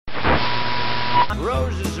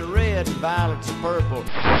Roses are red and violets are purple.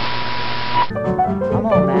 Come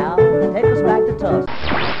on now, take us back to Tusk.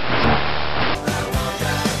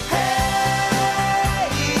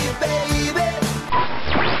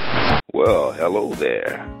 Well, hello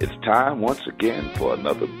there. It's time once again for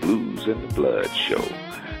another Blues in the Blood show.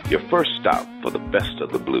 Your first stop for the best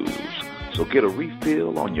of the blues. So get a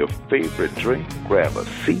refill on your favorite drink, grab a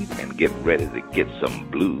seat, and get ready to get some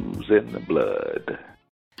blues in the blood.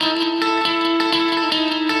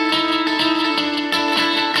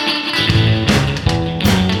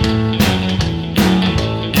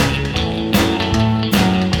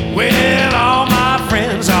 Well, all my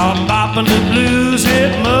friends are bopping the blues,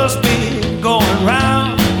 it must be going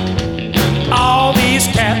round. All these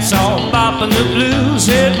cats are bopping the blues,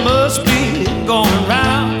 it must be going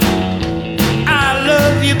round. I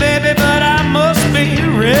love you, baby, but I must be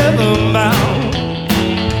rhythm bound.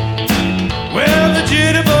 Well, the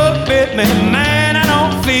jitterbug bit me, man, I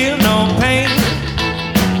don't feel no pain.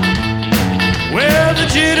 Well, the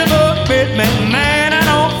jitterbug bit me, man, I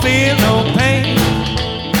don't feel no pain.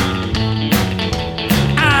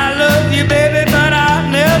 I love you, baby, but I'll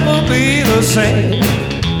never be the same.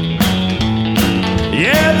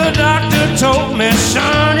 Yeah, the doctor told me,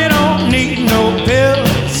 son, you don't need no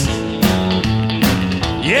pills.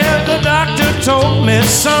 Yeah, the doctor told me,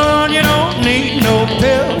 son, you don't need no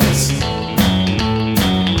pills.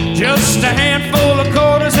 Just a handful of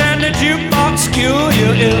quarters and the jukebox cure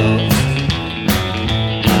your ills.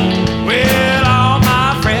 Well, all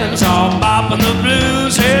my friends are bopping the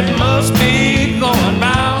blues, it must be going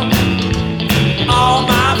round. All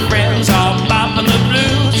my friends are bopping the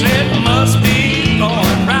blues, it must be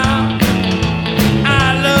going round.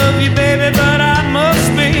 I love you, baby, but I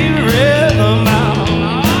must be rhythm bound.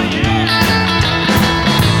 Oh, yeah.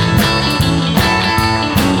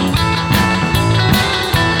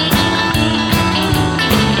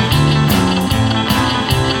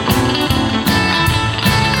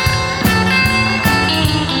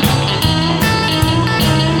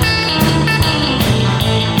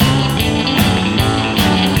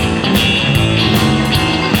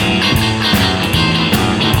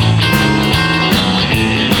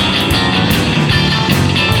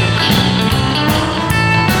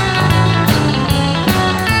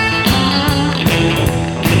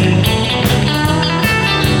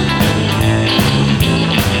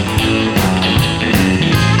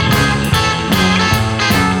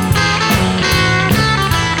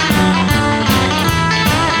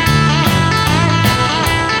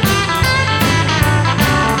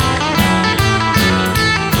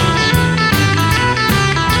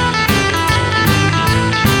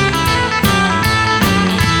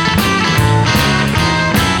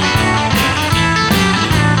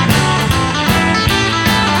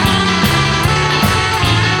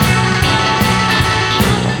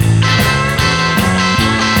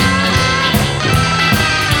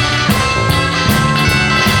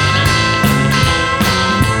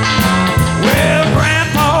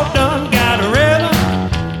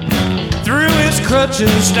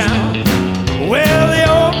 Crutches down. Well, the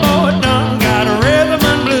old boy done got a rhythm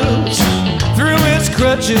and blues, threw his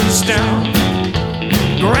crutches down.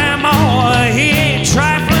 Grandma, he ain't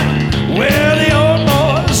trifling. Well, the old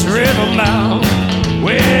boy's rhythm bound.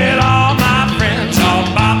 Well, all my friends are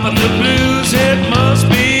bopping the blues, it must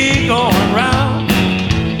be going round.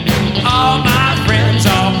 All my friends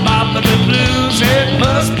are bopping the blues, it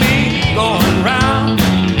must be going round.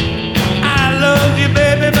 I love you,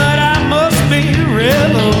 baby, but I must be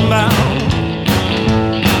rhythm bound.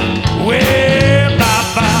 Well, bop,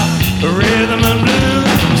 bop, rhythm and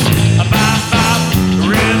blues. Bop, bop,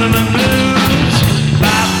 rhythm and blues.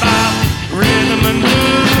 Bop, bop, rhythm and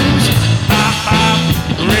blues. Bop, bop,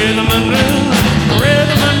 rhythm and blues.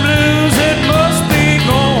 Rhythm and blues, it must be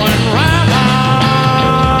going round.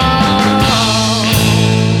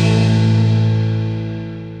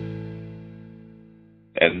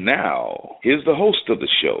 And now, here's the host of the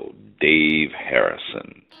show, Dave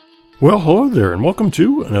Harrison. Well, hello there, and welcome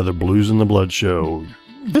to another Blues in the Blood show.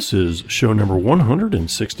 This is show number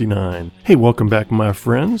 169. Hey, welcome back, my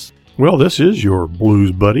friends. Well, this is your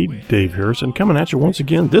blues buddy, Dave Harrison, coming at you once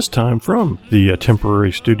again, this time from the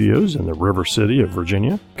temporary studios in the River City of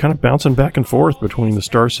Virginia. Kind of bouncing back and forth between the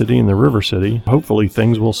Star City and the River City. Hopefully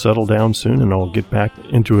things will settle down soon and I'll get back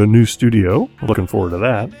into a new studio. Looking forward to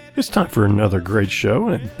that. It's time for another great show,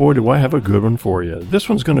 and boy, do I have a good one for you. This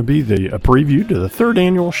one's going to be a preview to the third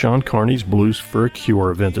annual Sean Carney's Blues for a Cure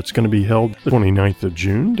event that's going to be held the 29th of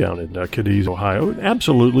June down in Cadiz, Ohio,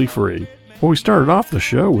 absolutely free. Well, we started off the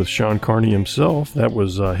show with Sean Carney himself. That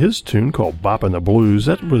was his tune called Boppin' the Blues.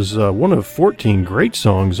 That was one of 14 great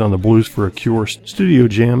songs on the Blues for a Cure Studio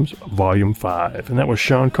Jams Volume 5. And that was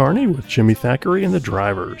Sean Carney with Jimmy Thackeray and the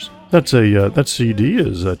Drivers. That CD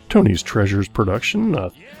is Tony's Treasures production,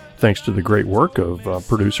 thanks to the great work of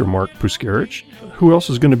producer Mark Puskarich. Who else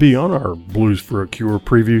is going to be on our Blues for a Cure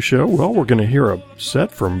preview show? Well, we're going to hear a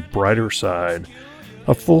set from Brighter Side,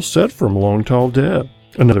 a full set from Long Tall Deb,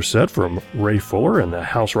 another set from Ray Fuller and the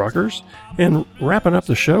House Rockers, and wrapping up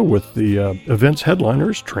the show with the event's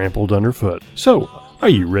headliners, Trampled Underfoot. So, are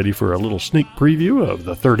you ready for a little sneak preview of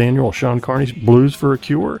the 3rd annual Sean Carney's Blues for a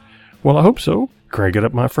Cure? Well, I hope so. Crank it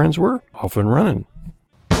up, my friends. We're off and running.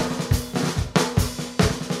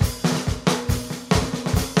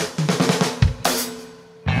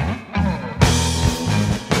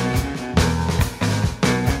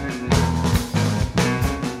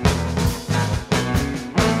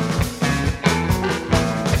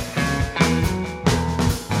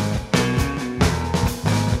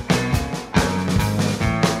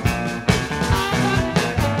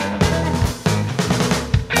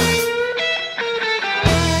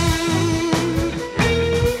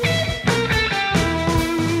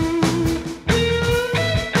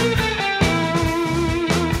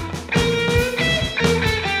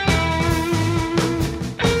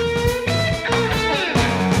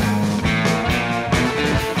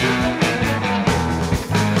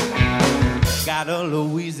 Got a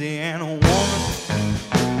Louisiana woman,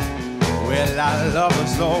 well, I love her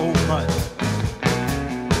so much.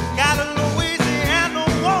 Got a Louisiana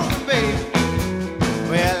woman, baby,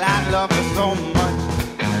 well, I love her so much.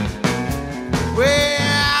 Well,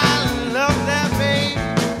 I love that baby,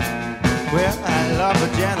 well, I love her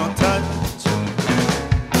gentle touch.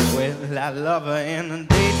 Well, I love her in the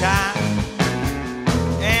daytime,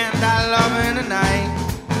 and I love her in the night.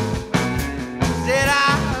 Said I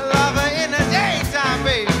love her in the daytime,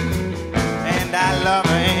 baby, and I love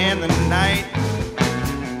her in the night.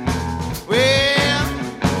 Well,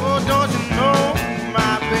 oh, don't you know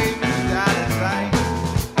my baby's out of sight?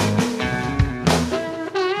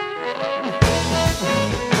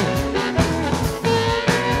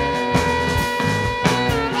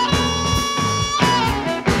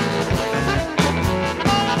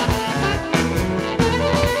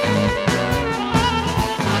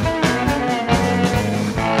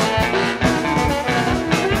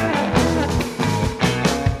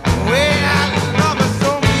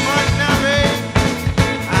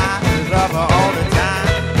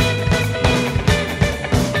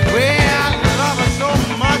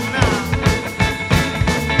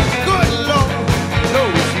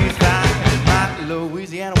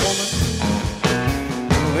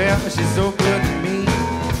 She's so good to me.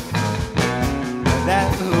 That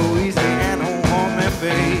Louisiana woman,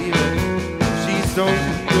 baby, she's so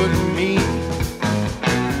good to me.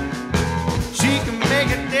 She can make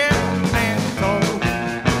a deaf man talk.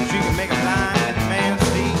 She can make a blind man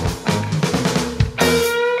see.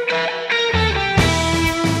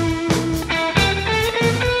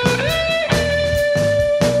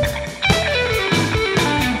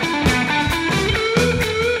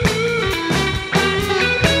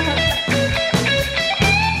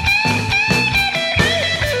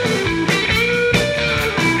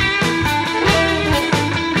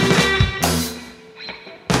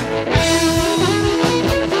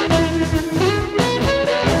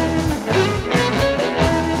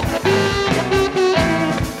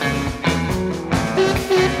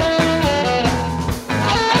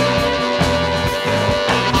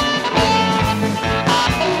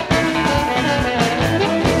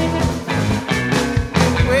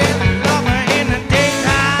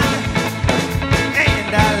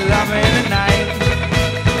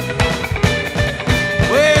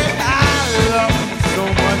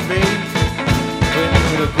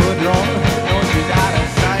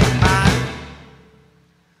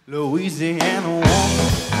 Louisiana woman,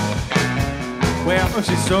 well,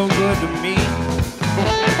 she's so good to me.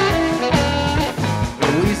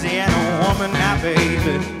 Louisiana woman, now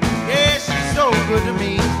baby, yeah, she's so good to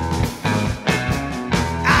me.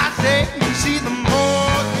 I say she's the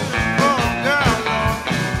most beautiful girl,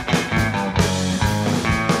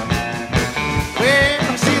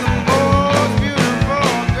 well, she's the most beautiful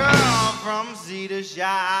girl from sea to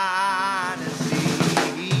shining sea.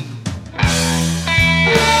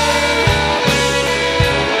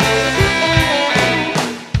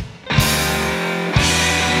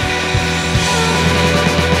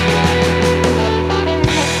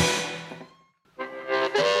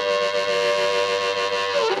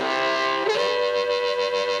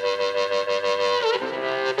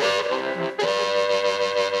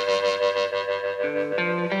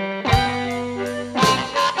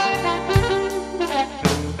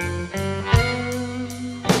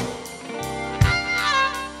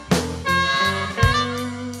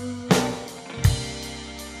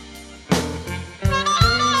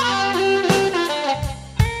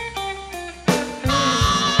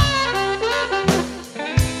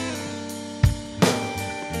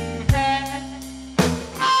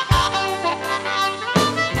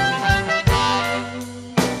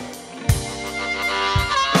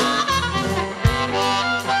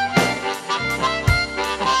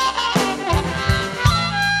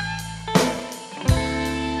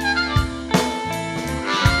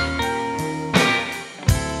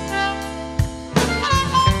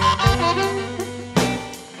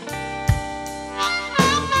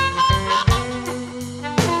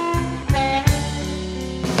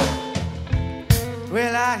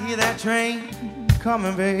 I hear that train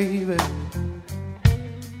coming, baby.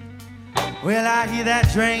 Well, I hear that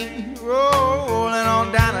train rolling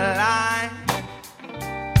on down the line.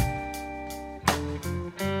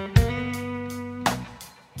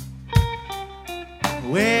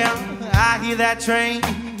 Well, I hear that train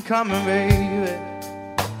coming, baby.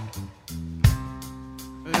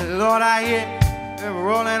 Lord, I hear it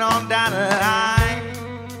rolling on down the line.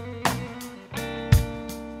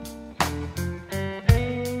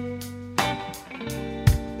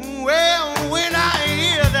 Well, when I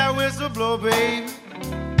hear that whistle blow, baby,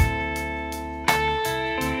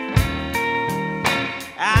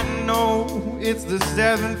 I know it's the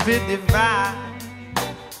 7:55.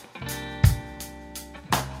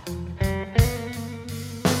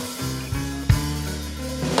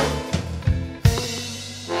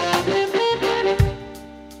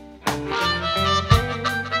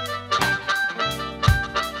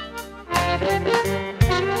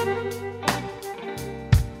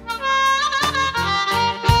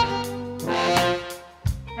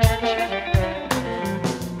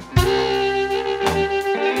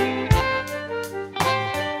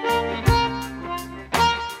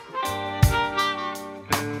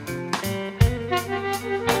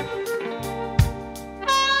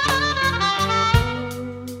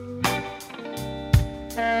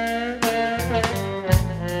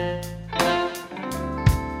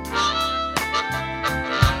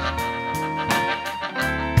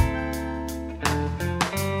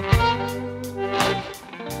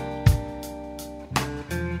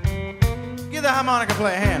 Give the harmonica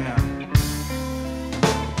player a hand now.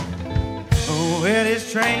 Oh, well,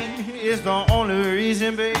 this train is the only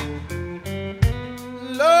reason, babe.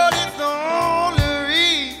 Lord, it's the only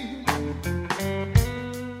reason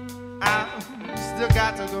I still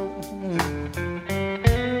got to go.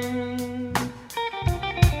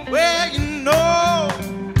 Well, you know,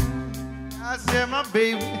 I said my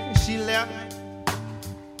baby, she left me.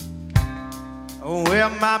 Oh, well,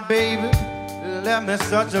 my baby left me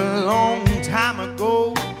such a long time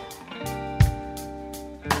ago.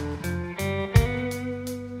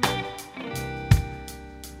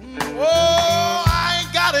 Oh, I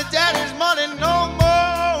ain't got a daddy's money no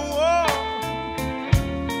more.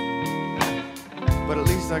 But at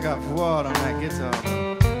least I got Fuad on that guitar.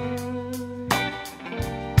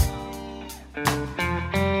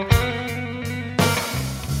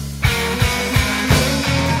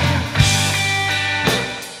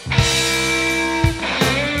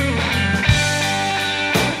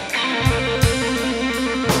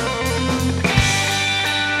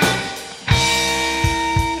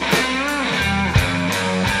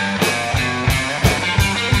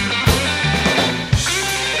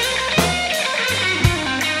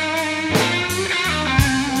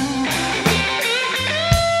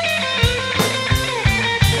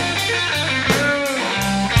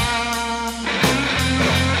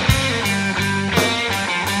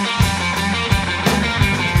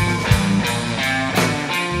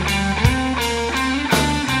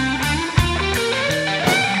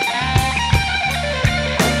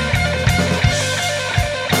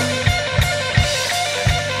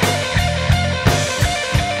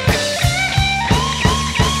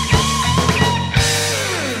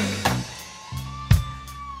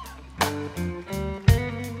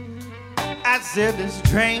 I said this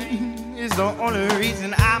train is the only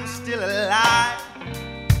reason I'm still alive.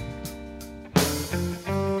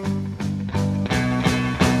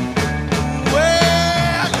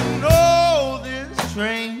 Well, you know this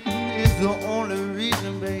train is the only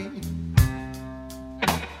reason, babe.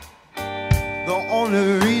 The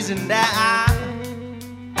only reason that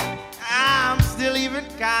I'm still even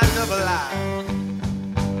kind of alive.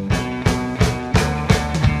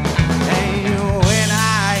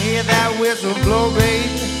 That whistle blow,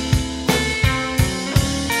 baby,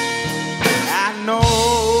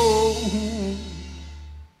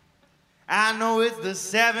 I know it's the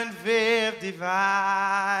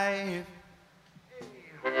 7:55.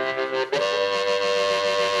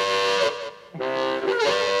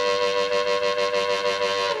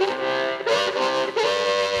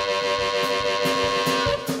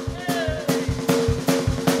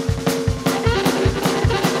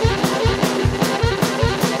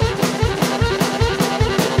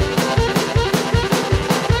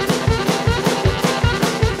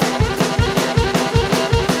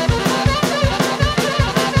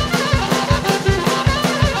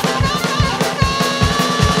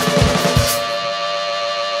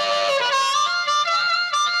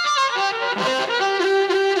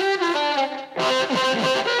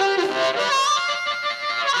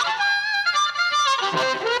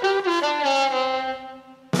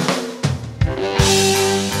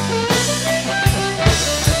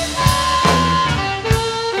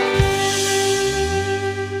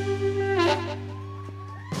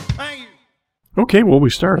 Okay, well, we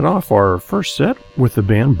started off our first set with the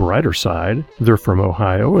band Brighter Side. They're from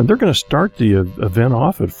Ohio, and they're going to start the event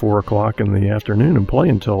off at 4 o'clock in the afternoon and play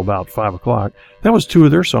until about 5 o'clock. That was two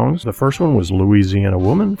of their songs. The first one was Louisiana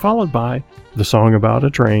Woman, followed by the song about a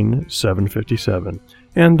train, 757.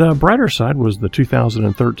 And Brighter Side was the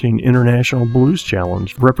 2013 International Blues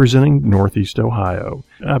Challenge representing Northeast Ohio.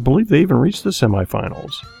 I believe they even reached the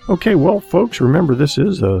semifinals. Okay, well, folks, remember this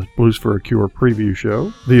is a Blues for a Cure preview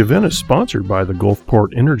show. The event is sponsored by the Gulfport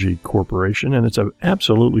Energy Corporation, and it's an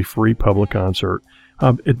absolutely free public concert.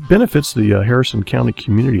 It benefits the Harrison County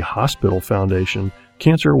Community Hospital Foundation,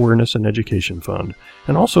 Cancer Awareness and Education Fund,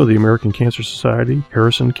 and also the American Cancer Society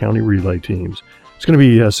Harrison County Relay Teams. It's going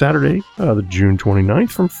to be Saturday, the June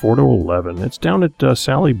 29th from 4 to 11. It's down at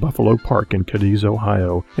Sally Buffalo Park in Cadiz,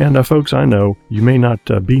 Ohio. And folks, I know you may not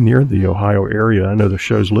be near the Ohio area. I know the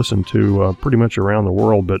show's listened to pretty much around the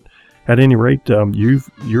world, but at any rate,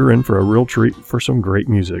 you're in for a real treat for some great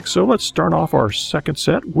music. So let's start off our second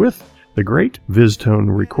set with the great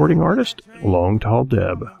VizTone recording artist, Long Tall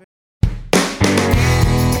Deb.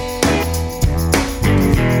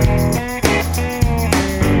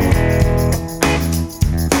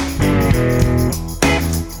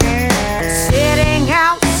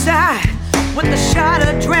 With a shot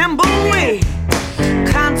of Drambuie,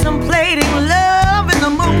 contemplating love in the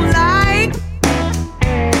moonlight.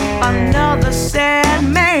 Another sad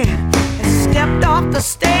man has stepped off the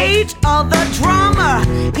stage of the drama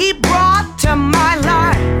he brought to my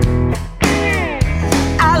life.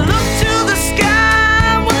 I look to the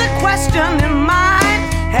sky with a question in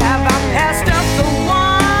mind. Have I passed up the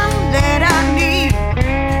one that I need?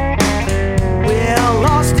 Well,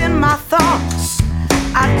 lost in my thoughts,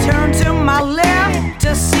 I turn to my left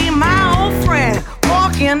to see my old friend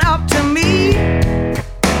walking up to me.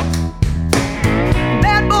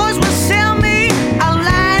 Bad boys would sell me a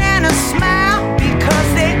line and a smile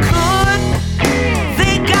because they could.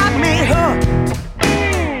 They got me hooked.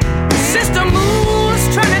 Sister Moon's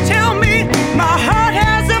trying to tell me my heart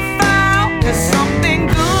has a foul. There's something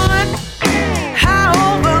good I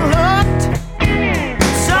overlooked.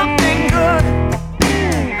 Something good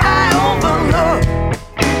I overlooked.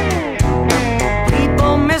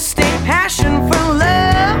 Mistake passion for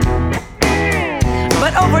love,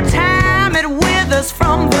 but over time it withers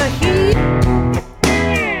from the heat.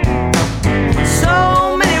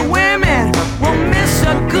 So many women will miss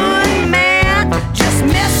a good man just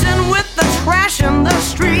messing with the trash in the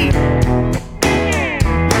street.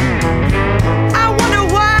 I wonder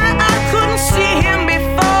why I couldn't see him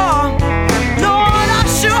before. Lord, I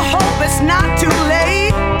sure hope it's not too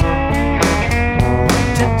late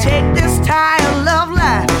to take this tired love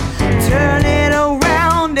life, turn it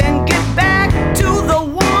around and get back to the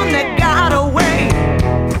one that got away.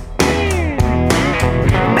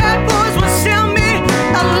 Bad boys would sell me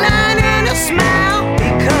a line and a smile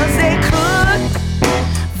because they could.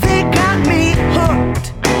 They got me hooked.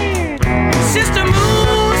 Sister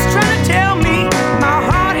Moon's trying to tell me my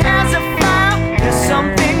heart has a file. There's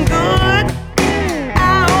something good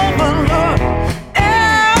I overlooked.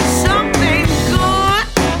 There's something good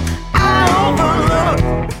I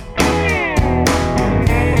overlooked.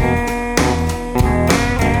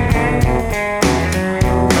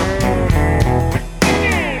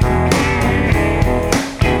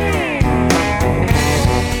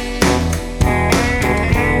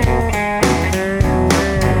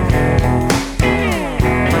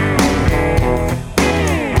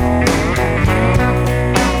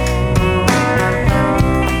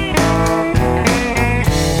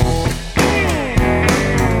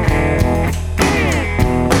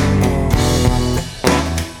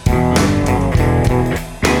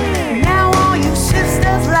 Now all you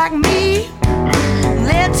sisters like me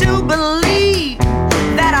led to believe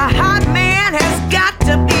that a hot man has got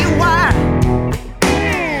to be wild.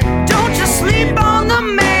 Don't you sleep on the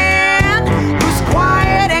man who's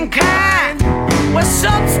quiet and kind, with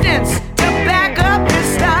substance to back up his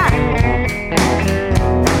style.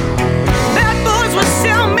 Bad boys will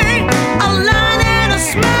sell me a line and a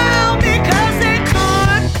smile because they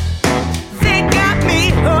could. They got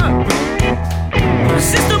me hooked.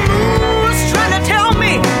 Sister Moon's trying to tell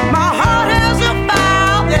me my heart has a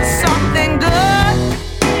file. There's something good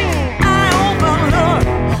I overlooked.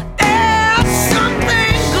 There's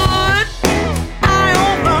something good I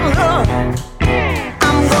overlooked.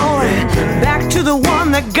 I'm going back to the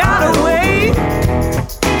one that got away.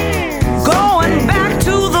 Going back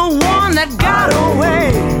to the one that got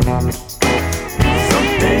away.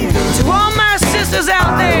 To all my sisters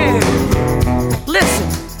out there, listen.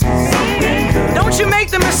 Don't you make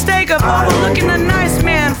the mistake of overlooking the nice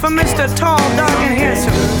man for Mr. Tall, Dark, and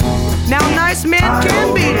Handsome. Now nice men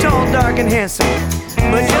can be tall, dark, and handsome,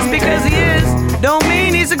 but just because he is, don't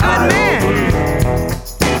mean he's a good man.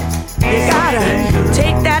 You gotta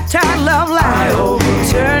take that tired love life,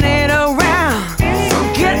 turn it around,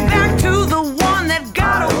 get back to the one that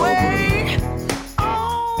got away.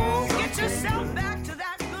 Oh, get yourself back to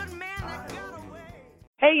that good man that got away.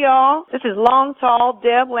 Hey y'all, this is Long Tall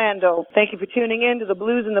Deb Lando. Thank you for tuning in to the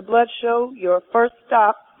Blues and the Blood Show, your first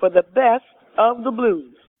stop for the best of the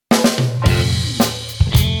blues.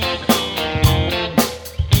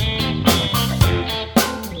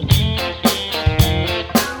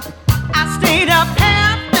 I stayed up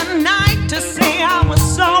half the night to say I was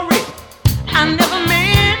sorry. I never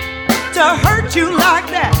meant to hurt you like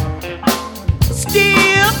that.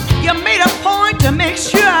 Still, you made a point to make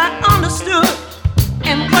sure I understood.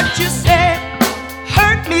 And what you said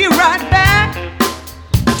hurt me right back.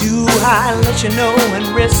 Do I let you know and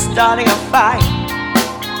risk starting a fight?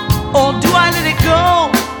 Or do I let it go,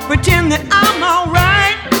 pretend that I'm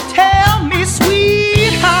alright? Tell me,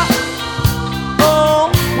 sweetheart, oh,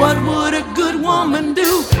 what would a good woman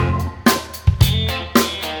do?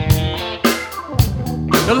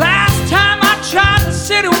 The last time I tried to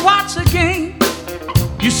sit and watch the game,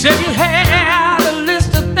 you said you had a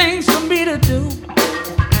list of things for me to do.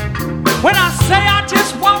 When I say I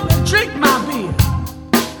just want to drink my beer,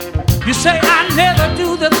 you say I never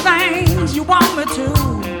do the things you want me to.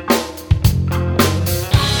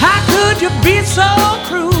 How could you be so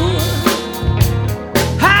cruel?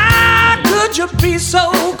 How could you be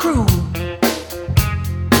so cruel?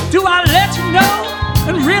 Do I let you know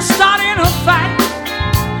and risk starting a fight?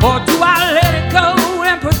 Or do I let it go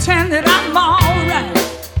and pretend that I'm alright?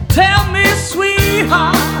 Tell me,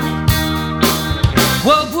 sweetheart,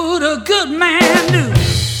 what would a good man do?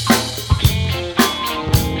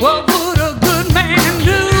 What would a good man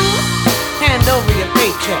do? Hand over your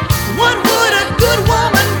paycheck. What would a good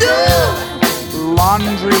woman do?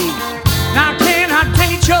 Laundry. Now can I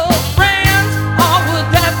date your friends, or would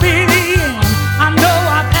that be the end? I know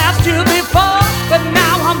I've asked you before, but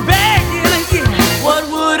now I'm begging again. What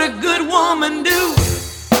would a good woman do?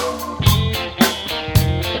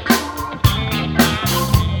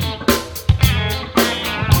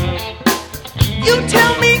 You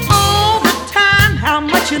tell me all the time how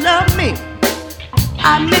much you love me.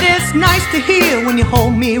 I admit it's nice to hear when you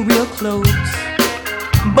hold me real close.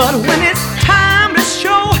 But when it's time to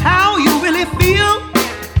show how you really feel,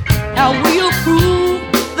 how will you prove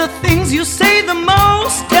the things you say the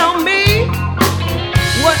most? Tell me,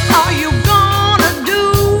 what are you gonna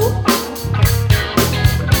do?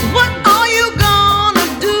 What are you gonna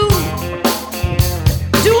do?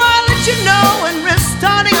 Do I let you know and risk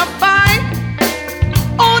starting a fight?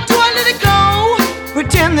 Or do I let it go,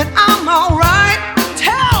 pretend that I'm alright?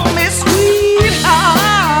 Tell me,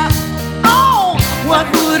 sweetheart, oh, what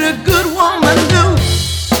would a good woman do?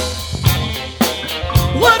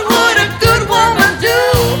 What would a good woman do?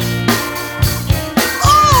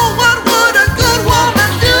 Oh, what would a good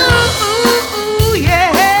woman do?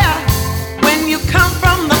 Yeah. When you come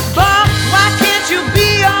from the bar, why can't you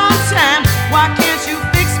be on time? Why can't you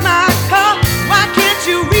fix my car? Why can't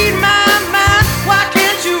you read my mind? Why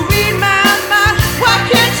can't you read my mind? Why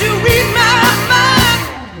can't you read my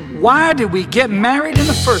mind? Why did we get married in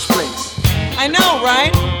the first place? I know,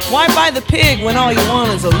 right? Why buy the pig when all you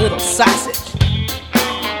want is a little sausage?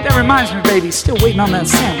 That reminds me, baby, still waiting on that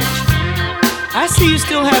sandwich. I see you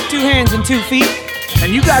still have 2 hands and 2 feet.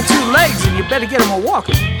 And you got 2 legs, and you better get them a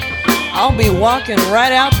walking. I'll be walking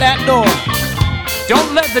right out that door.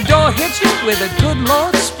 Don't let the door hit you where the good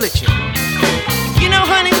Lord split you. You know,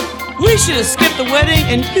 honey, we should have skipped the wedding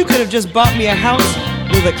and you could have just bought me a house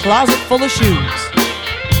with a closet full of shoes.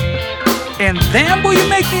 And then will you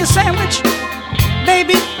make me a sandwich?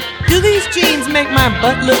 Baby, do these jeans make my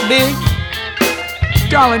butt look big?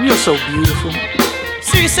 Darling, you're so beautiful.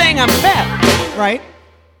 So you're saying I'm fat, right?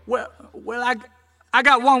 Well, I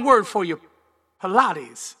got one word for you.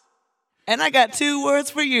 Pilates. And I got 2 words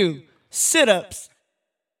for you. Sit-ups.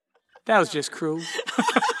 That was just cruel.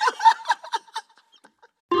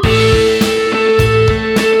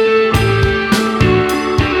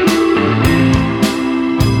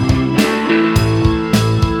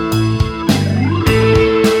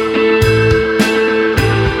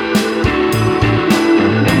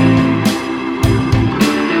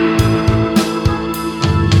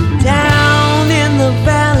 Down in the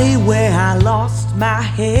valley where I lost my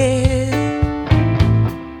head,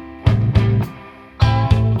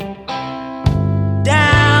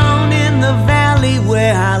 down in the valley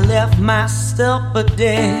where I left myself for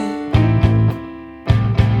dead,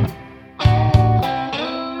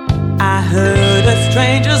 I heard a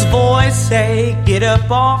stranger's voice voice say, get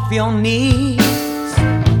up off your knees.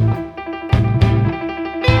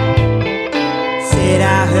 Said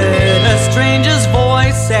I heard a stranger's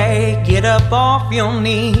voice say, get up off your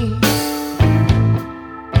knees.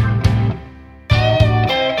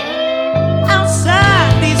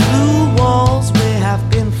 Outside these blue walls where I've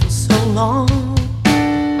been for so long,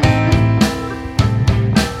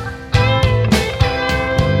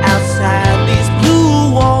 outside these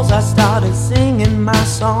blue walls I started singing my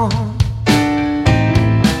song.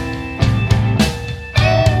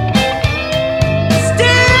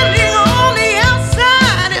 Standing on the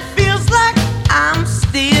outside, it feels like I'm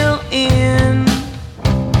still in.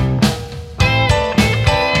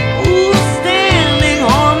 Ooh, standing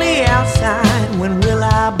on the outside, when will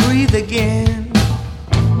I breathe again?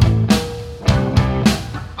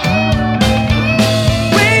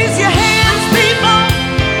 Raise your hands, people.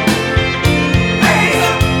 Raise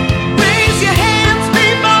up. Raise your hands,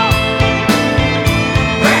 people.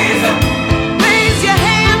 Raise up. Raise your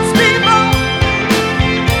hands, people.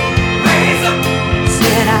 Raise up.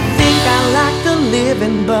 Said I think I like the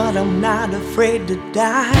living, but I'm not afraid to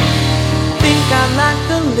die. Think I like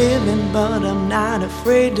the living, but I'm not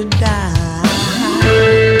afraid to die.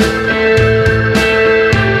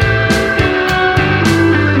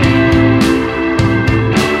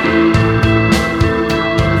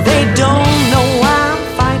 They don't know why I'm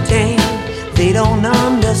fighting. They don't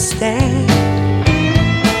understand.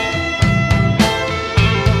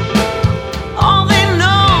 All they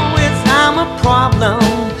know is I'm a problem.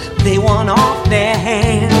 They want off their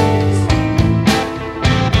hands.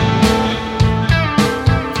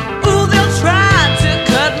 Ooh, they'll try to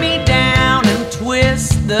cut me down and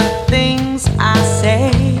twist the things I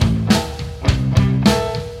say.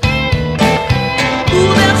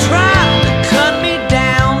 Ooh, they'll try to cut me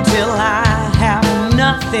down till I have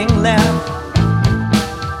nothing left.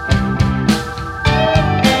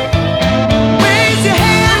 Raise your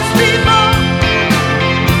hands, people.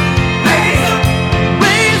 Raise up.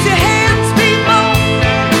 Raise your hands, people.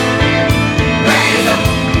 Raise up.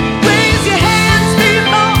 Raise your hands,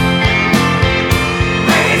 people.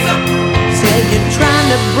 Raise up. Said you're trying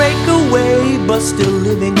to break away, but still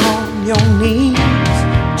living on your knees.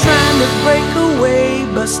 Trying to break away,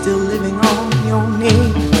 but still living on your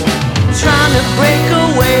knees. Trying to break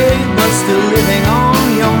away, but still living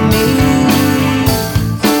on your knees.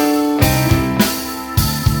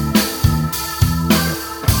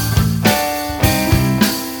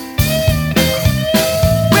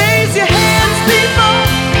 Raise your hands, people.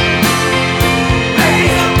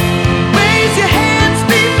 Raise up. Raise your hands,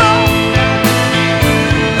 people.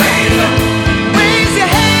 Raise up. Raise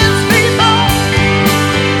your hands, people.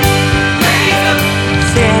 Raise up.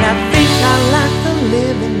 Said I think I like the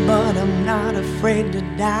living, but I'm not afraid to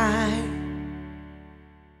die.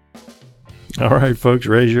 All right, folks,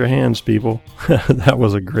 raise your hands, people. That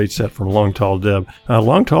was a great set from Long Tall Deb.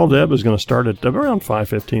 Long Tall Deb is going to start at around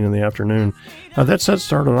 5:15 in the afternoon. That set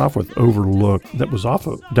started off with Overlook. That was off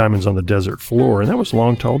of Diamonds on the Desert Floor, and that was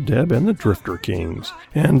Long Tall Deb and the Drifter Kings.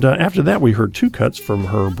 And after that, we heard two cuts from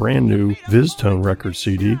her brand new VizTone record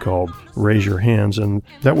CD called Raise Your Hands, and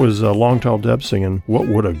that was Long Tall Deb singing What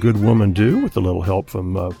Would a Good Woman Do, with a little help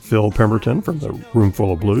from Phil Pemberton from the Room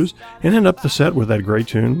Full of Blues, and ended up the set with that great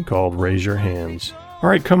tune called Raise Your Hands. All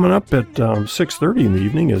right, coming up at 6:30 in the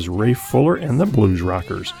evening is Ray Fuller and the Blues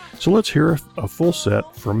Rockers. So let's hear a full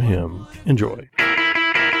set from him. Enjoy. Well,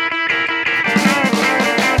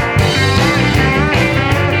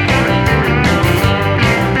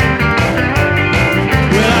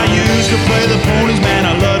 I used to play the ponies, man,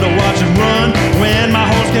 I loved to watch them run. When my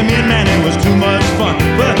horse came in, man, it was too much fun.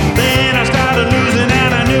 But then I started losing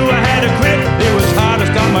and I knew I had to quit. It was hard to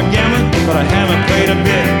start my gambling, but I haven't played a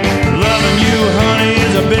bit. Loving you, honey,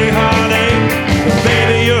 is a big heartache. But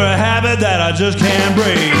baby, you're a habit that I just can't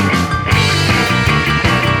break.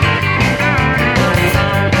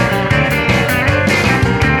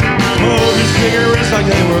 Smoking cigarettes like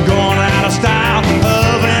they were going out of style.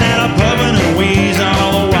 Huffing and a puffing and wheezing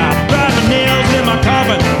all the while. Driving nails in my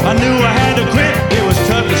coffin, I knew I had to quit. It was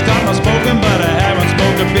tough to stop my smoking, but I haven't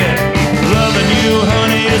smoked a bit. Loving you,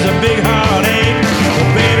 honey, is a big heartache. But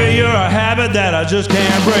baby, you're a habit that I just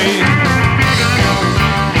can't break.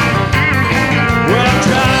 Well, I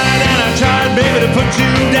tried and I tried, baby, to put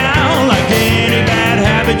you down. Like any bad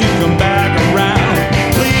habit, you come back around.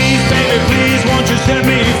 Please, baby, please, won't you set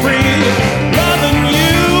me free? Loving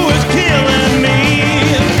you is killing me.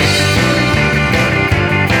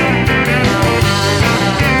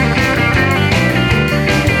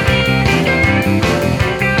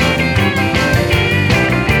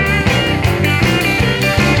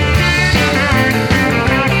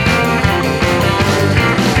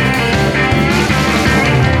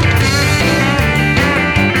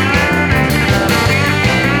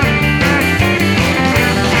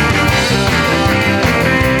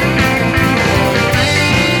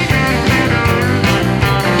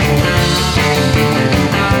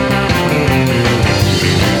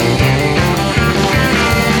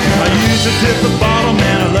 used to tip the bottle,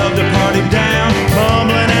 man, I love to party down.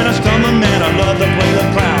 Bumbling and a stumbling, man, I love to play the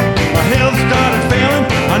clown. My health started failing,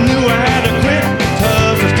 I knew I had to quit.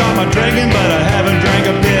 Tubs has got my drinking, but I haven't drank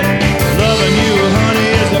a bit. Loving you, honey,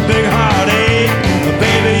 is a big heartache. But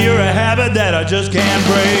baby, you're a habit that I just can't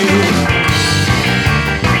break.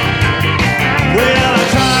 Well,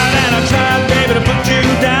 I tried, baby, to put you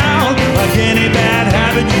down. Like any bad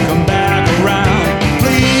habit, you come back around.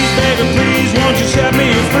 Please, baby, please, won't you set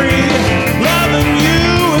me free? Loving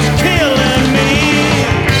you is killing me.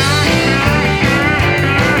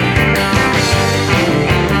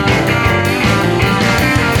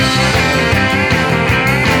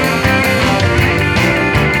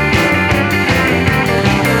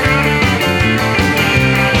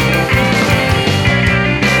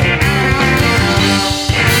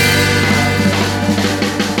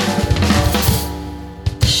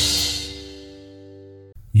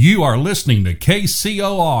 You are listening to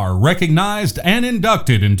KCOR, recognized and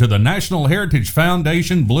inducted into the National Heritage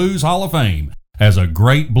Foundation Blues Hall of Fame as a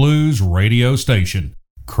great blues radio station.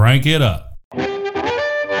 Crank it up.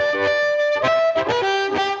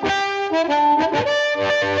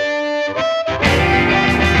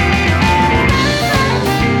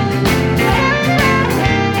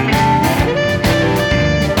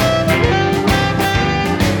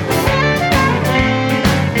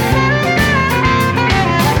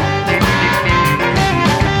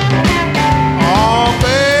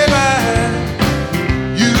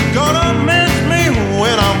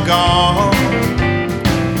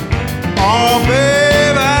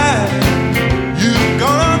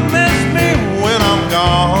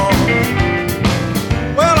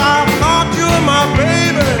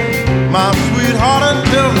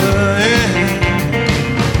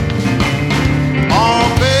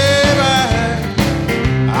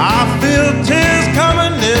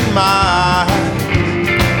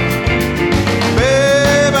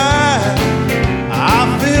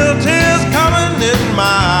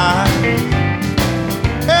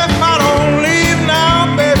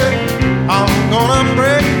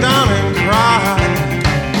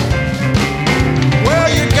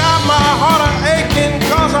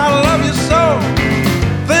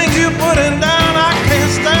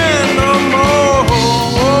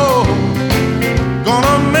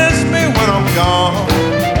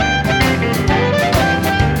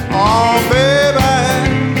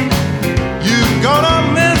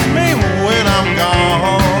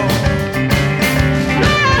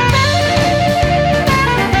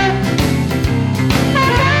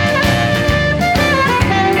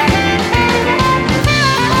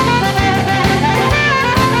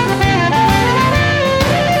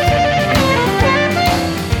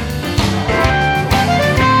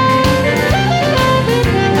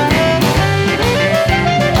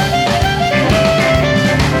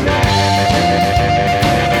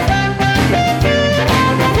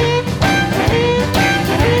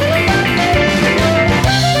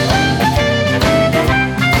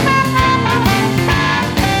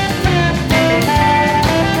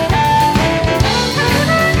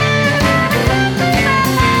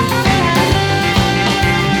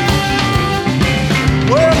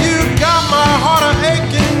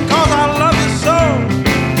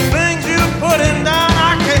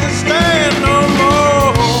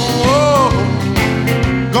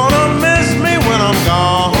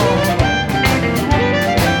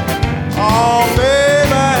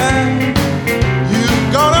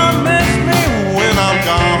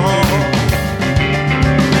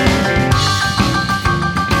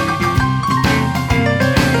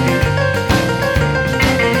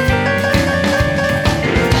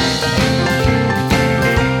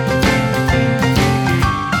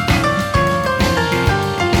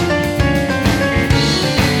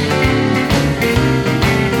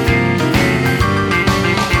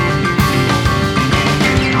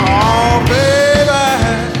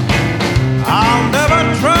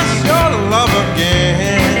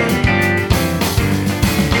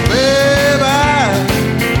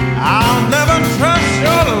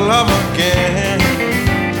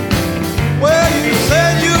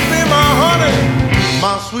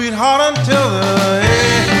 sweetheart until the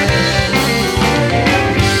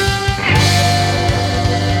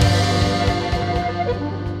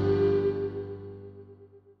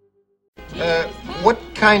end. What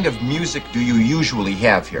kind of music do you usually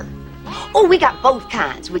have here? Oh, we got both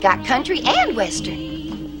kinds. We got country and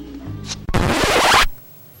western.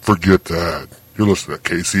 Forget that. You're listening to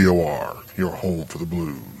KCOR, your home for the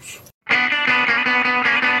blues.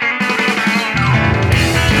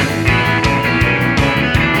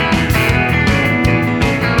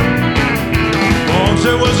 Once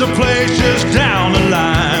there was a place just down the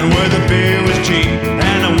line where the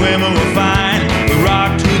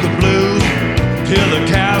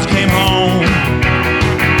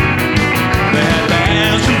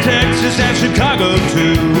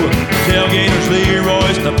too. Tailgaters,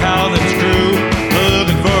 Leroy's, the Paladin's crew,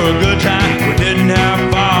 looking for a good time, we didn't have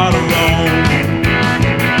far to roam.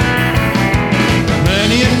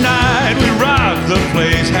 Many a night we rocked the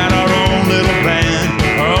place, had our own little band,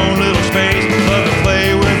 our own little space, loved to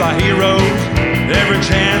play with our heroes every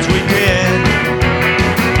chance we get.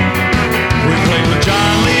 We played with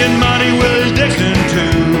John Lee and Monty Willie Dixon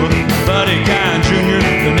too, Buddy Guy and Junior,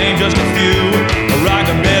 to name just a few. A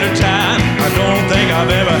rockin' better time I don't think I've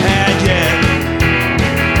ever had yet.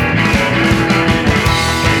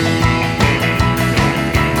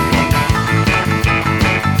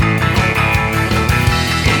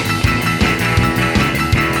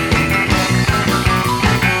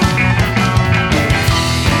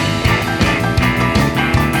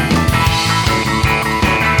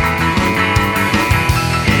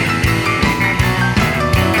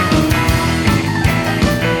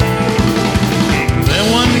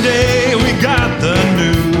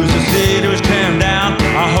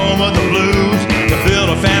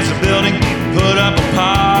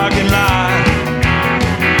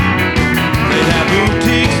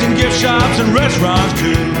 Shops and restaurants too,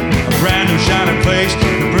 a brand new shiny place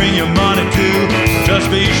to bring your money to. Just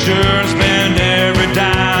be sure and spend every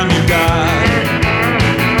dime you got.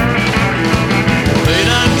 They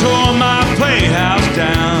done tore my playhouse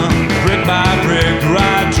down, brick by brick,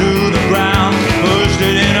 right to the ground. Pushed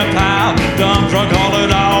it in a pile, dump truck hauled it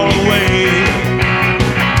all away.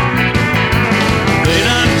 They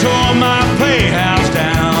done tore my playhouse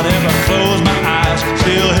down. If I close my eyes,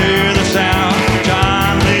 still hear the sound.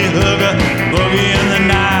 John Lee Hooker, boogieing the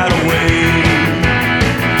night away.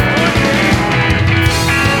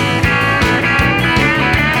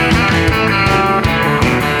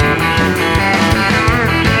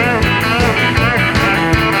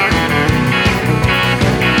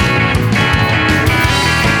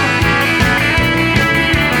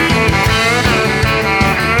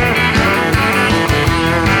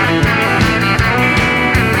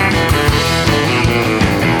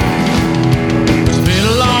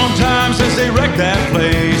 That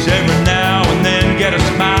place, every now and then get a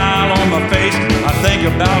smile on my face. I think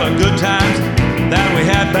about the good times that we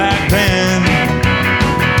had back then.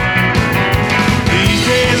 These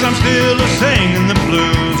days I'm still singing the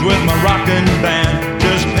blues with my rockin' band,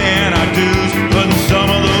 just paying our dues, putting some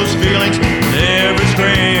of those feelings in every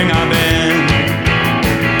string I bend.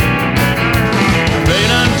 They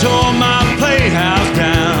done tore my playhouse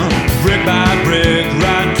down, brick by brick,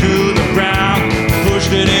 right to the ground.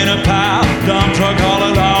 Pushed it in a pile, dump truck hauled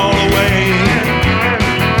it all away.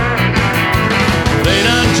 They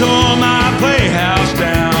done tore my playhouse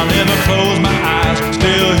down. If I close my eyes,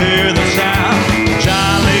 still hear the sound.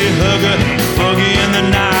 John Lee Hooker, boogieing the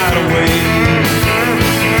night away.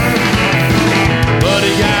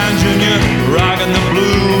 Buddy Guy and Junior, rocking the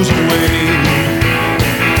blues away.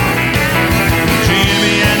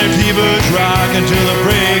 Jimmy and the T-Birds rocking till the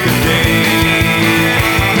break of day.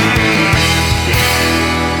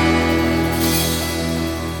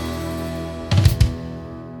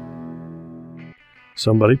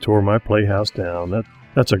 Somebody Tore My Playhouse Down.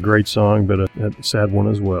 That's a great song, but a sad one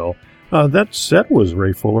as well. That set was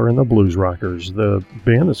Ray Fuller and the Blues Rockers, the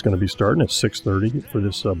band that's going to be starting at 6:30 for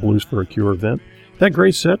this Blues for a Cure event. That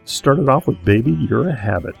great set started off with Baby, You're a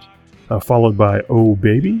Habit, followed by Oh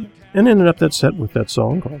Baby, and ended up that set with that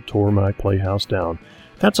song called Tore My Playhouse Down.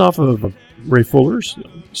 That's off of Ray Fuller's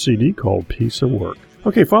CD called Piece of Work.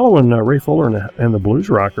 Okay, following Ray Fuller and the Blues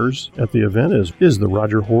Rockers at the event is the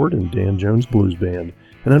Roger Horde and Dan Jones Blues Band.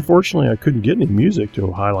 And unfortunately, I couldn't get any music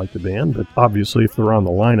to highlight the band, but obviously if they're on the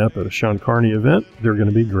lineup at a Sean Carney event, they're going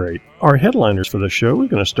to be great. Our headliners for the show are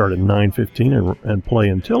going to start at 9:15 and play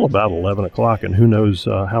until about 11 o'clock, and who knows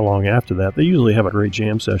how long after that. They usually have a great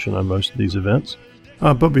jam session on most of these events.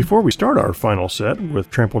 But before we start our final set with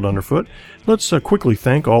Trampled Underfoot, let's quickly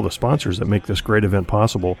thank all the sponsors that make this great event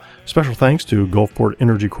possible. Special thanks to Gulfport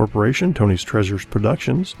Energy Corporation, Tony's Treasures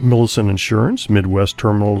Productions, Millicent Insurance, Midwest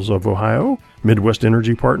Terminals of Ohio, Midwest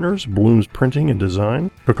Energy Partners, Bloom's Printing and Design,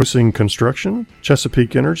 Kokosing Construction,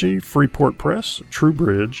 Chesapeake Energy, Freeport Press, True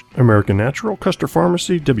Bridge, American Natural, Custer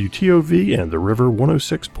Pharmacy, WTOV, and The River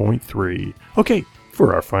 106.3. Okay.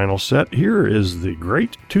 For our final set, here is the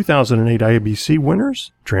great 2008 IABC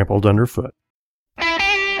winners, Trampled Underfoot.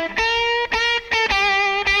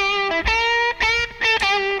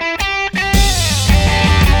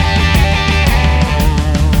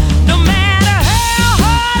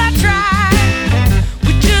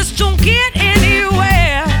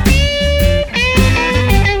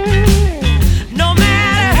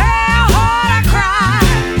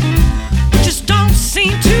 Just don't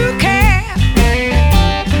seem to care.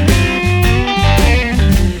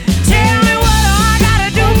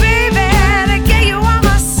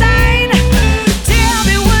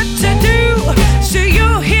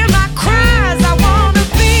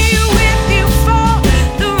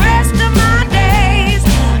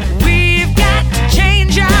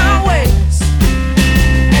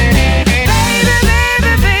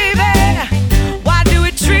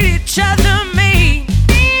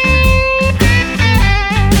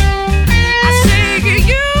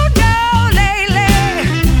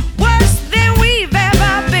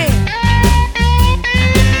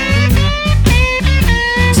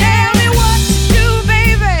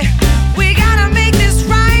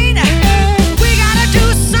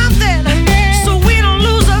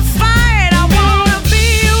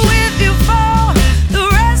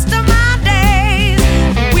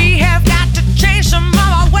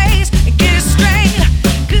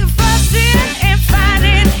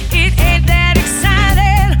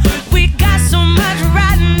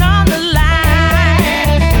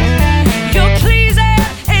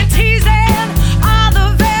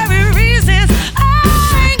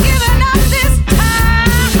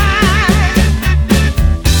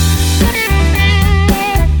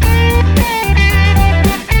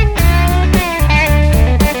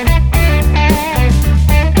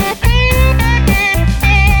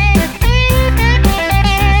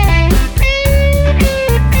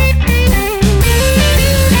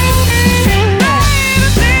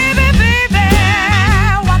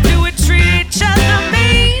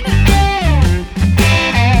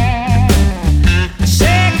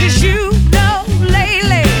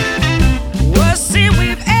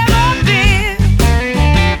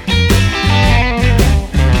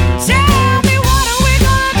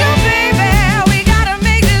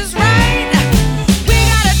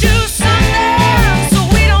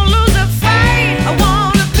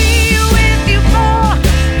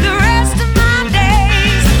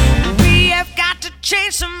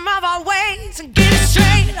 our ways and get it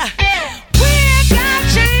straight. We've got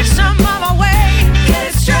to change some of our ways. Get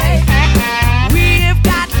it straight. We've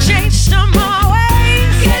got to change some of our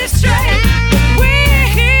ways. Get it straight.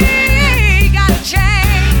 We got to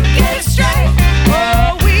change. Get it straight.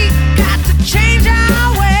 Oh, we got to change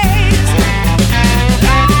our ways.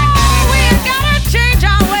 Oh, we've got to change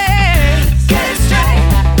our ways. Get it straight.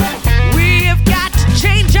 We've got to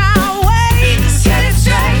change our ways. Get it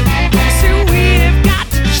straight. See, we've got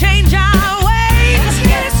to change our ways.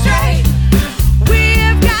 Get it straight.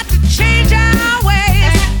 We've got to change our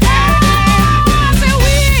ways. Oh, see,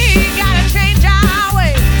 we got to change our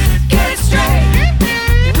ways. Get it straight.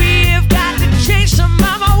 We've got to change some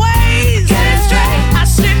of our ways. Get it straight. I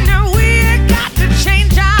said, no, we've got to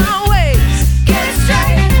change our ways. Get it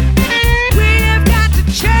straight. We've got to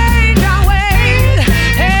change our ways.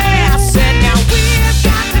 Hey, I said, now we've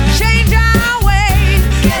got to change our ways.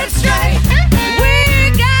 Get it straight. We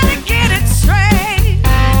gotta get it straight.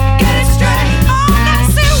 Get it straight. Oh, I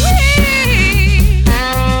said we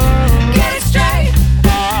get it straight.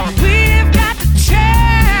 We've got to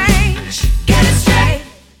change. Get it straight.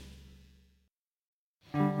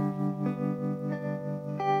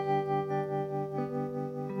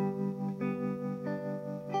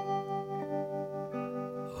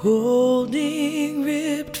 Holding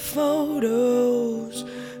ripped photos,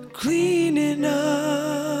 cleaning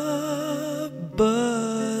up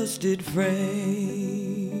busted frames.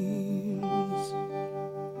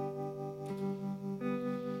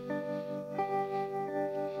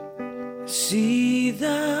 See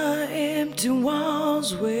the empty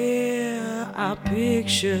walls where our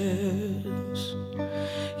pictures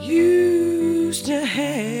used to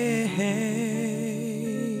hang.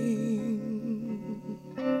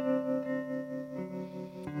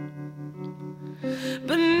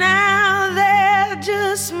 But now they're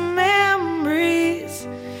just memories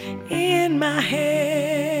in my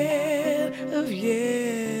head of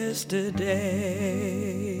yesterday.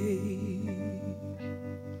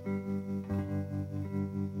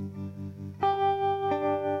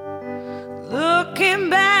 Looking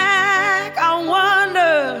back, I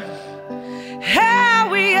wonder how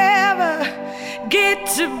we ever get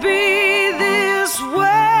to be this way.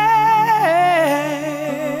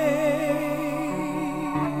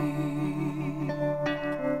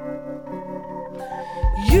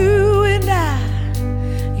 You and I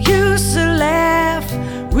used to laugh,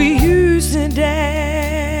 we used to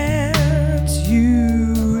dance,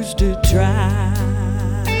 used to try.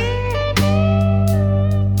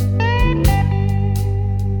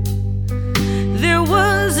 There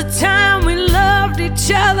was a time we loved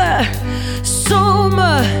each other so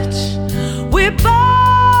much, we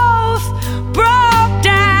both broke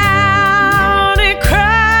down and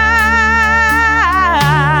cried.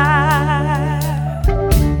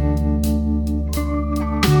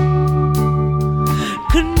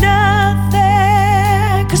 Could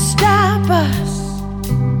nothing could stop us,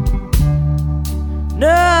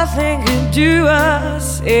 nothing could do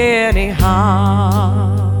us any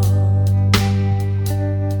harm.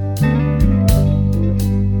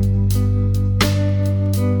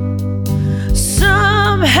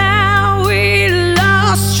 Somehow we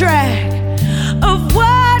lost track of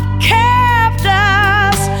what kept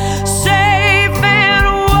us safe and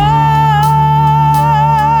warm.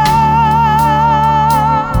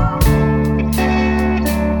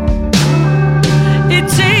 It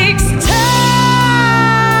takes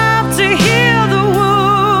time to heal the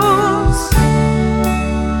wounds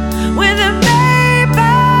when they're made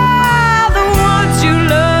by the ones you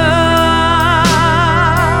love.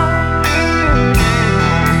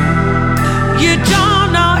 You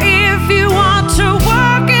don't know if you want to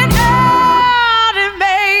work it out and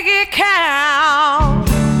make it count.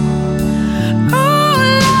 Oh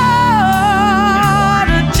Lord, I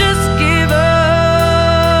just give up.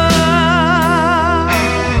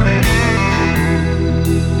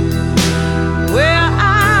 Well,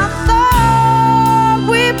 I thought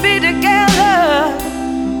we'd be together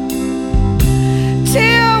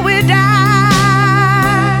till we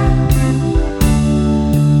die,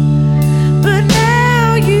 but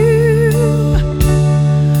now you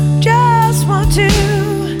just want to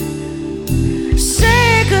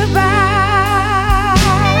say goodbye.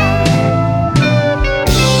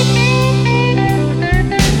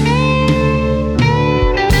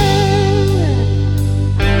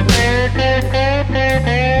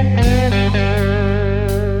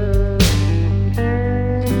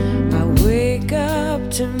 I wake up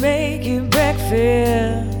to make you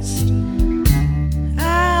breakfast.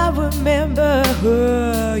 I remember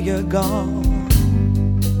where you're gone.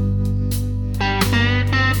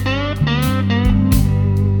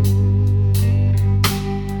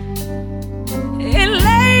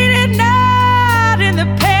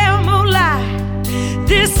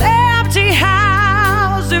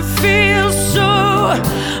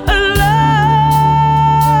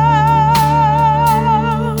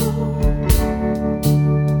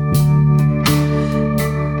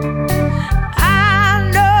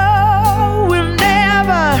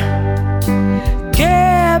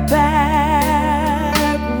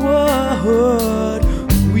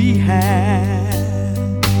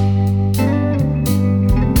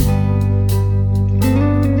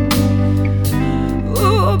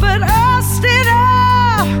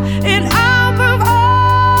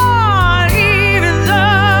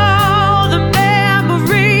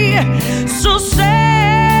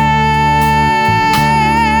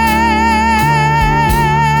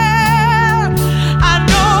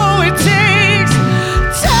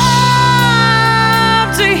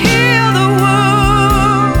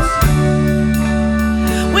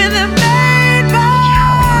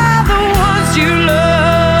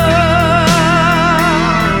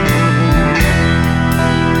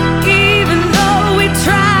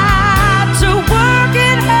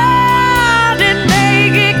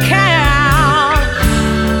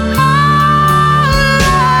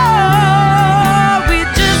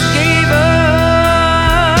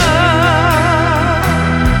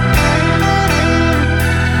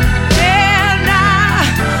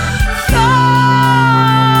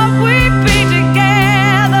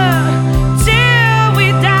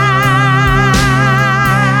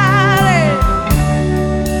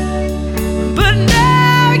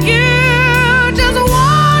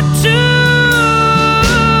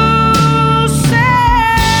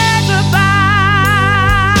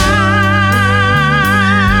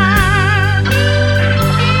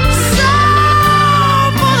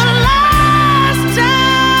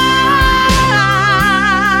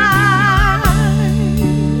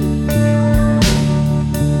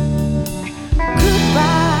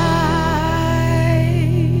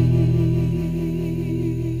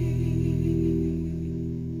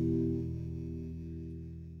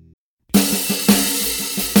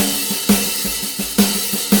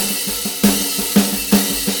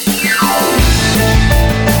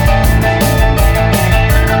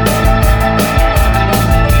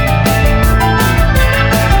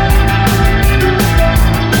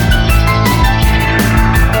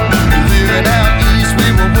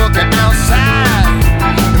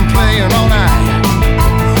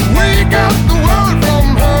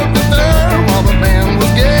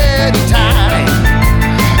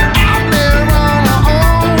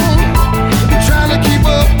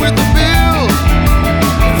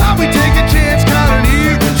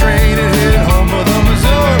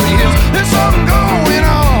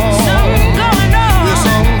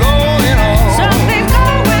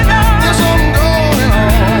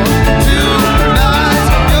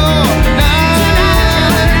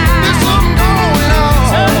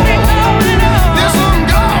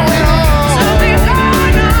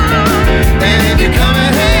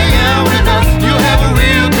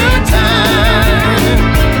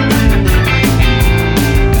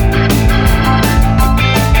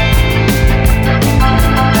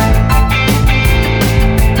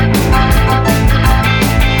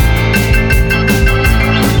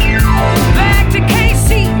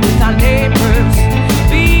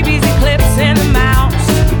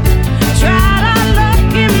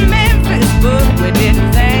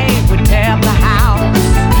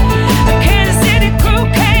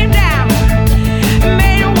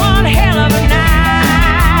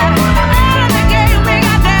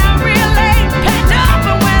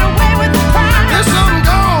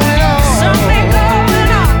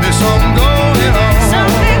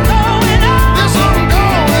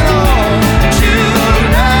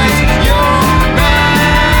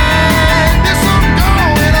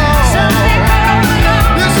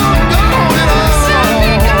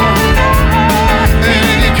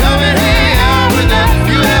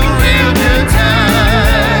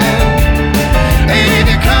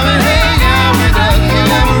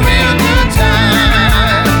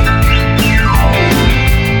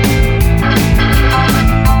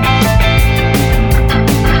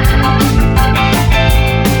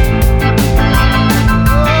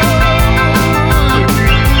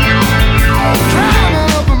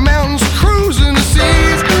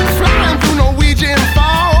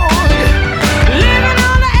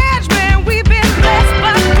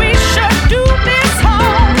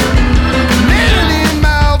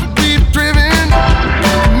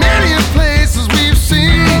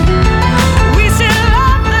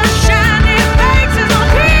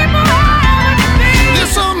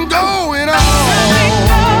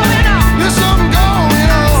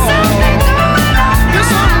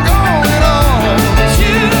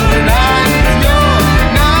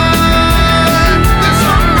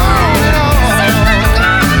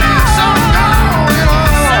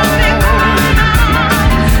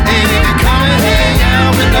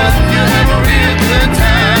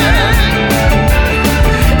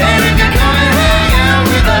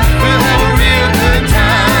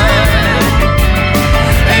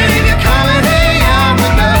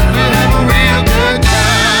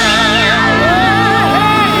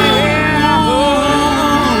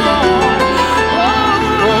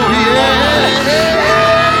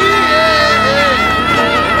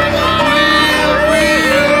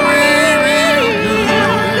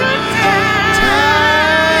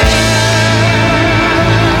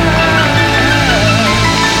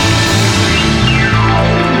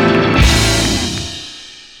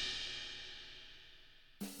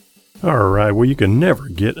 All right, well, you can never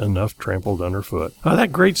get enough Trampled Underfoot.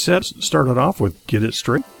 That great set started off with Get It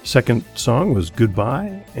Straight. Second song was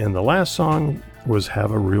Goodbye, and the last song was Have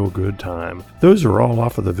a Real Good Time. Those are all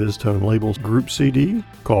off of the VizTone label's group CD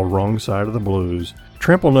called Wrong Side of the Blues.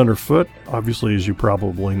 Trampled Underfoot, obviously, as you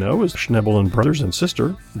probably know, is Schneebelen brothers and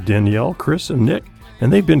sister, Danielle, Chris, and Nick.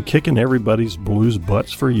 And they've been kicking everybody's blues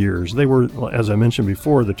butts for years. They were, as I mentioned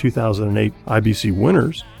before, the 2008 IBC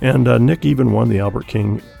winners, and Nick even won the Albert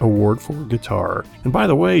King Award for guitar. And by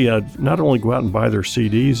the way, not only go out and buy their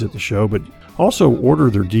CDs at the show, but also order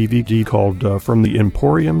their DVD called From the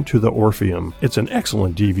Emporium to the Orpheum. It's an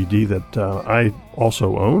excellent DVD that I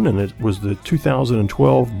also own, and it was the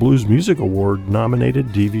 2012 Blues Music Award nominated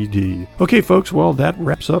DVD. Okay, folks, well, that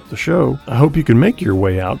wraps up the show. I hope you can make your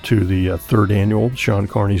way out to the third annual Sean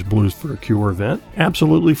Carney's Blues for a Cure event.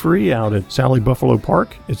 Absolutely free out at Sally Buffalo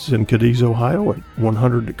Park. It's in Cadiz, Ohio at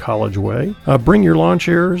 100 College Way. Bring your lawn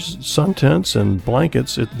chairs, sun tents, and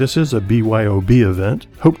blankets. This is a BYOB event.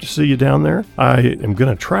 Hope to see you down there. I am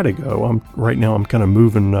going to try to go. Right now I'm kind of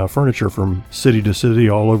moving furniture from city to city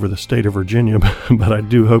all over the state of Virginia, but I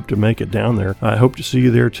do hope to make it down there. I hope to see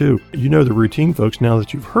you there too. You know the routine, folks. Now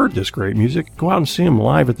that you've heard this great music, go out and see them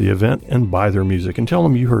live at the event and buy their music and tell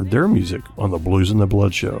them you heard their music on the Blues and the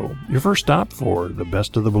Blood show. Your first stop for the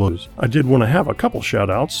best of the blues. I did want to have a couple shout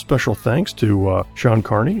outs. Special thanks to Sean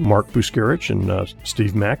Carney, Mark Buscarich, and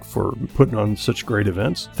Steve Mack for putting on such great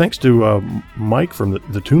events. Thanks to Mike from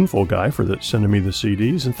the Tuneful Guy for sending me the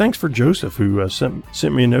CDs. And thanks for Joseph, who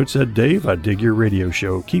sent me a note, said, Dave, I dig your radio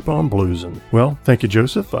show. Keep on bluesing. Well, thank you,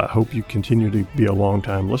 Joseph. I hope you continue to be a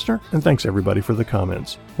long-time listener. And thanks, everybody, for the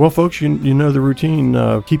comments. Well, folks, you know the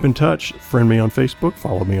routine. Keep in touch. Friend me on Facebook,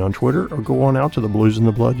 follow me on Twitter, or go on out to the Blues and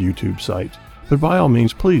the Blood YouTube site. But by all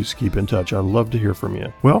means, please keep in touch. I'd love to hear from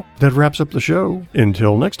you. Well, that wraps up the show.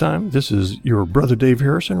 Until next time, this is your brother Dave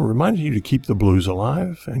Harrison reminding you to keep the blues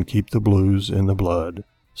alive and keep the blues in the blood.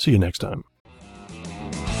 See you next time.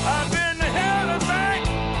 I've been to hell and back,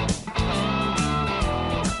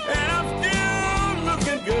 and I'm still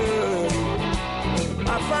looking good.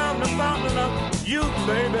 I found the fountain of youth,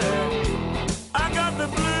 baby. I got the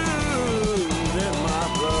blues.